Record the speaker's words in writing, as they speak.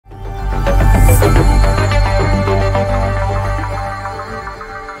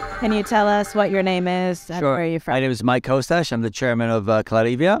Can you tell us what your name is and Sure. where you're from? My name is Mike Costache. I'm the chairman of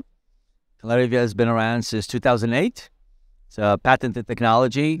Qlarivia. Qlarivia has been around since 2008. It's a patented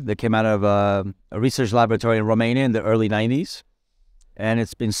technology that came out of a research laboratory in Romania in the early 90s. And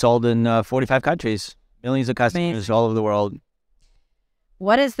it's been sold in 45 countries, millions of customers all over the world.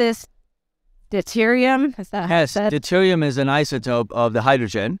 What is this deuterium? Is that how Yes, it's said? deuterium is an isotope of the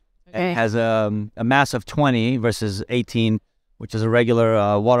hydrogen. Okay. It has a mass of 20 versus 18, which is a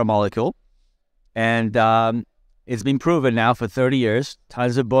regular water molecule. And it's been proven now for 30 years,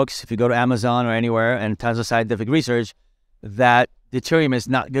 tons of books, if you go to Amazon or anywhere, and tons of scientific research, that deuterium is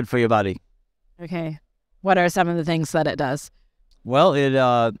not good for your body. Okay. What are some of the things that it does? Well,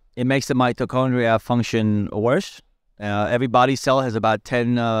 it makes the mitochondria function worse. Every body cell has about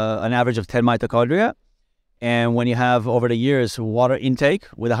 10, an average of 10 mitochondria. And when you have, over the years, water intake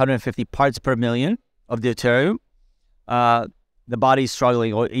with 150 parts per million of deuterium, the body is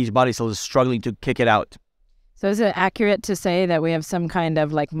struggling, or each body cell is struggling to kick it out. So is it accurate to say that we have some kind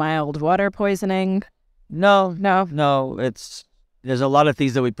of like mild water poisoning? No. No. There's a lot of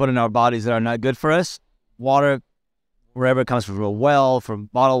things that we put in our bodies that are not good for us. Water, wherever it comes from a well, from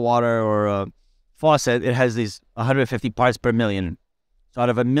bottled water or a faucet, it has these 150 parts per million. So out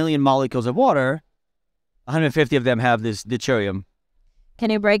of 1 million molecules of water, 150 of them have this deuterium. Can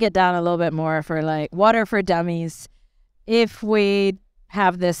you break it down a little bit more for like water for dummies? If we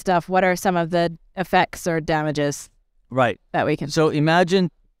have this stuff, what are some of the effects or damages Right. that we can? So imagine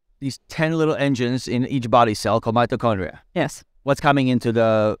these 10 little engines in each body cell called mitochondria. Yes. What's coming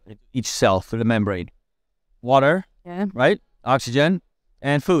into each cell through the membrane? Water, Yeah. right? Oxygen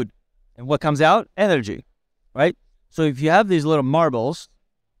and food. And what comes out? Energy, right? So if you have these little marbles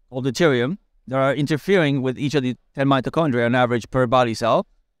called deuterium that are interfering with each of the 10 mitochondria on average per body cell,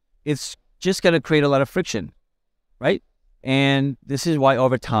 it's just going to create a lot of friction, right? And this is why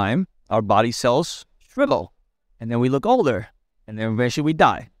over time, our body cells shrivel, and then we look older, and then eventually we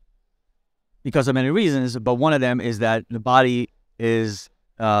die because of many reasons. But one of them is that the body is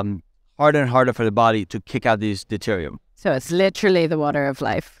harder and harder for the body to kick out these deuterium. So it's literally the water of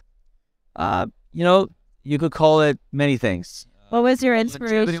life. You know, you could call it many things. What was your Longevity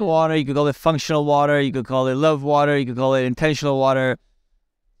inspiration? water, you could call it functional water, you could call it love water, you could call it intentional water.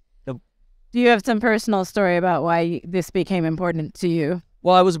 Do you have some personal story about why this became important to you?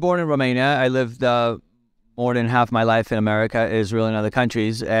 Well, I was born in Romania. I lived more than half my life in America, Israel, and other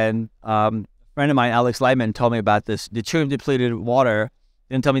countries. And a friend of mine, Alex Lightman, told me about this deuterium-depleted water.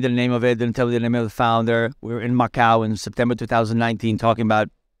 Didn't tell me the name of it, didn't tell me the name of the founder. We were in Macau in September 2019 talking about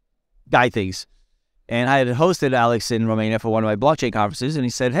guy things. And I had hosted Alex in Romania for one of my blockchain conferences. And he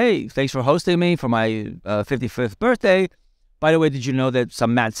said, hey, thanks for hosting me for my 55th birthday. By the way, did you know that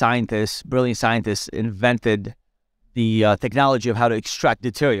some mad scientists, brilliant scientists, invented the technology of how to extract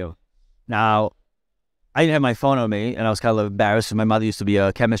deuterium? Now, I didn't have my phone on me, and I was kind of embarrassed. My mother used to be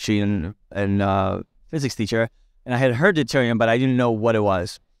a chemistry and physics teacher, and I had heard deuterium, but I didn't know what it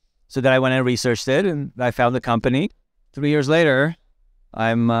was. So then I went and researched it, and I found the company. 3 years later,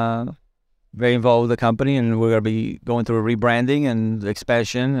 I'm very involved with the company, and we're going to be going through a rebranding and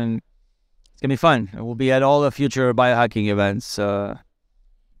expansion, and it's going to be fun. We'll be at all the future biohacking events.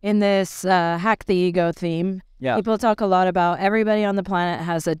 In this Hack the Ego theme, Yeah. people talk a lot about everybody on the planet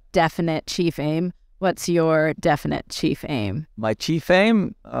has a definite chief aim. What's your definite chief aim? My chief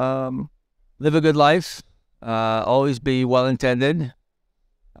aim, live a good life, always be well-intended,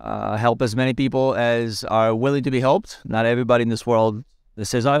 help as many people as are willing to be helped. Not everybody in this world that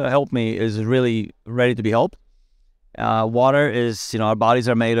says, oh, help me, is really ready to be helped. Water is, our bodies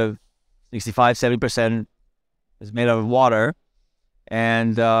are made of 65, 70% is made of water.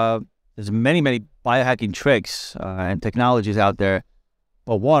 And there's many biohacking tricks and technologies out there.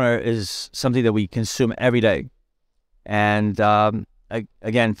 But water is something that we consume every day. And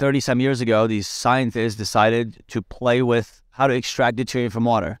again, 30-some years ago, these scientists decided to play with how to extract deuterium from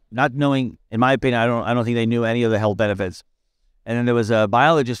water. Not knowing, in my opinion, I don't think they knew any of the health benefits. And then there was a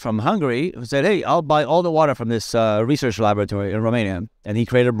biologist from Hungary who said, hey, I'll buy all the water from this research laboratory in Romania. And he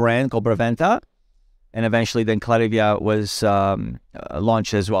created a brand called Preventa. And eventually then Qlarivia was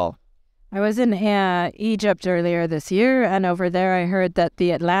launched as well. I was in Egypt earlier this year, and over there I heard that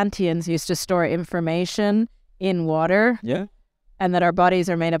the Atlanteans used to store information in water. Yeah. And that our bodies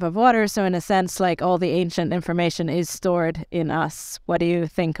are made up of water. So in a sense, like all the ancient information is stored in us. What do you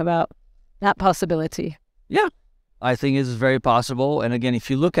think about that possibility? Yeah. I think it's very possible. And again,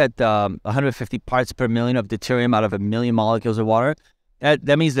 if you look at 150 parts per million of deuterium out of 1 million molecules of water,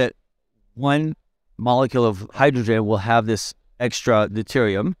 that means that one molecule of hydrogen will have this extra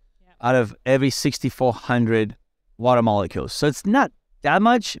deuterium out of every 6,400 water molecules. So it's not that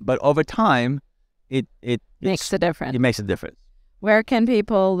much, but over time, it Makes a difference. It makes a difference. Where can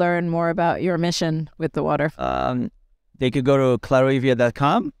people learn more about your mission with the water? They could go to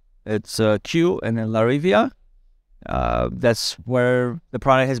Qlarivia.com. It's Q and then Qlarivia. That's where the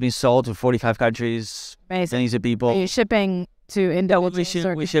product has been sold to 45 countries, Amazing. millions of people. Are you shipping to individuals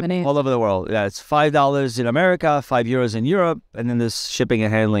We ship all over the world. Yeah, it's $5 in America, €5 in Europe, and then there's shipping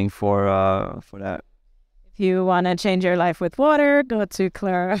and handling for that. If you want to change your life with water, go to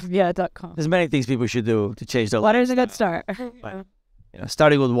Qlarivia.com. There's many things people should do to change their life. Water's a good start. But,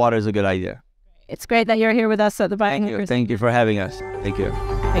 starting with water is a good idea. It's great that you're here with us at the Biohacker. Thank you for having us. Thank you.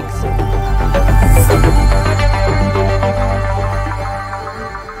 Thanks.